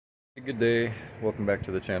Good day, welcome back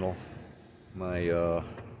to the channel. My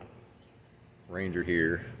Ranger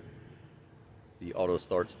here, the auto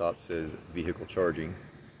start stop says vehicle charging.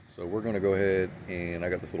 So we're going to go ahead, and I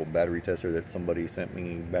got this little battery tester that somebody sent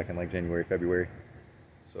me back in like January, February.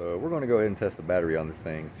 So we're going to go ahead and test the battery on this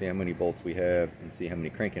thing, see how many volts we have and see how many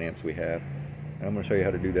cranking amps we have. And I'm going to show you how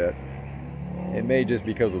to do that. It may just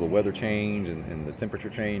because of the weather change and the temperature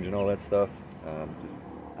change and all that stuff.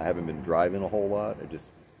 I haven't been driving a whole lot. I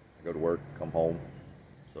go to work, come home,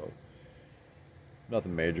 so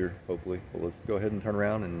nothing major, hopefully. But let's go ahead and turn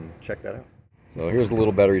around and check that out. So here's the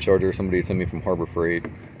little battery charger somebody sent me from Harbor Freight.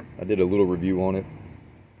 I did a little review on it.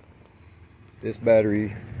 This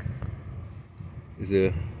battery is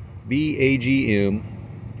a BAGM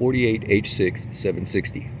 48H6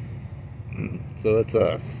 760. So that's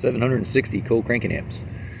 760 cold cranking amps.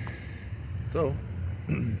 So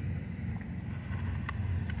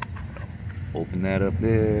open that up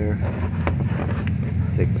there,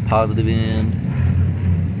 take the positive end,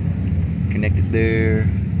 connect it there,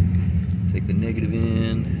 take the negative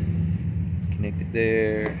end, connect it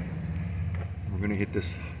there. We're going to hit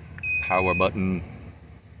this power button.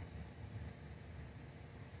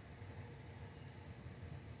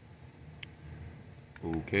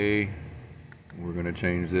 Okay, we're going to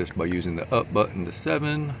change this by using the up button to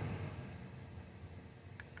 7.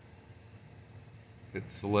 Hit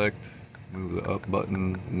select. Move the up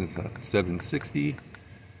button, and this is at 760.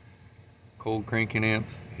 Cold cranking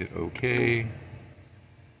amps, hit OK.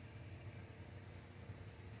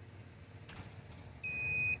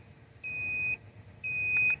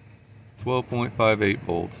 .58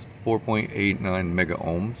 volts, 4.89 mega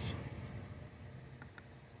ohms.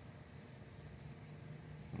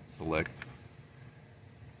 Select.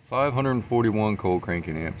 541 cold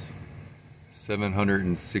cranking amps,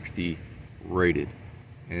 760 rated.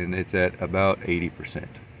 And it's at about 80%.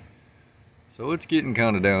 So it's getting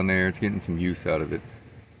kind of down there. It's getting some use out of it.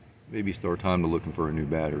 Maybe start time to looking for a new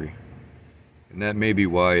battery. And that may be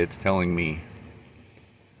why it's telling me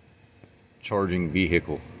charging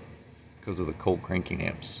vehicle, because of the cold cranking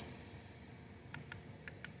amps.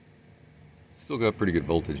 Still got pretty good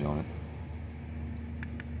voltage on it.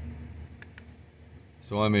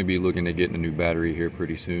 So I may be looking at getting a new battery here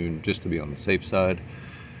pretty soon, just to be on the safe side.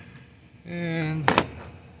 And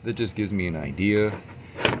that just gives me an idea.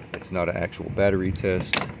 It's not an actual battery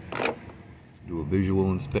test. Do a visual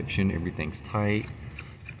inspection, everything's tight.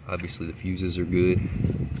 Obviously the fuses are good.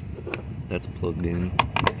 That's plugged in.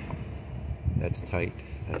 That's tight,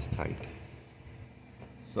 that's tight.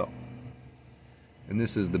 So, and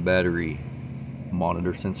this is the battery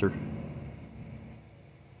monitor sensor.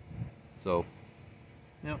 So,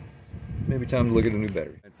 yeah, maybe time to look at a new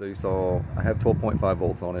battery. And so you saw I have 12.5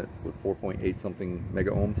 volts on it with 4.8 something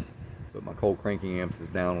mega ohms, but my cold cranking amps is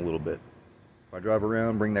down a little bit. If I drive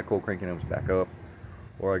around, bring that cold cranking amps back up,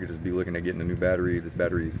 or I could just be looking at getting a new battery. This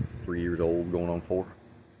battery is 3 years old, going on 4.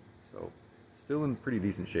 So still in pretty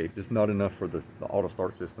decent shape, just not enough for the auto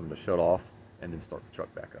start system to shut off and then start the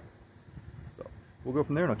truck back up. So we'll go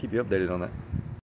from there, and I'll keep you updated on that.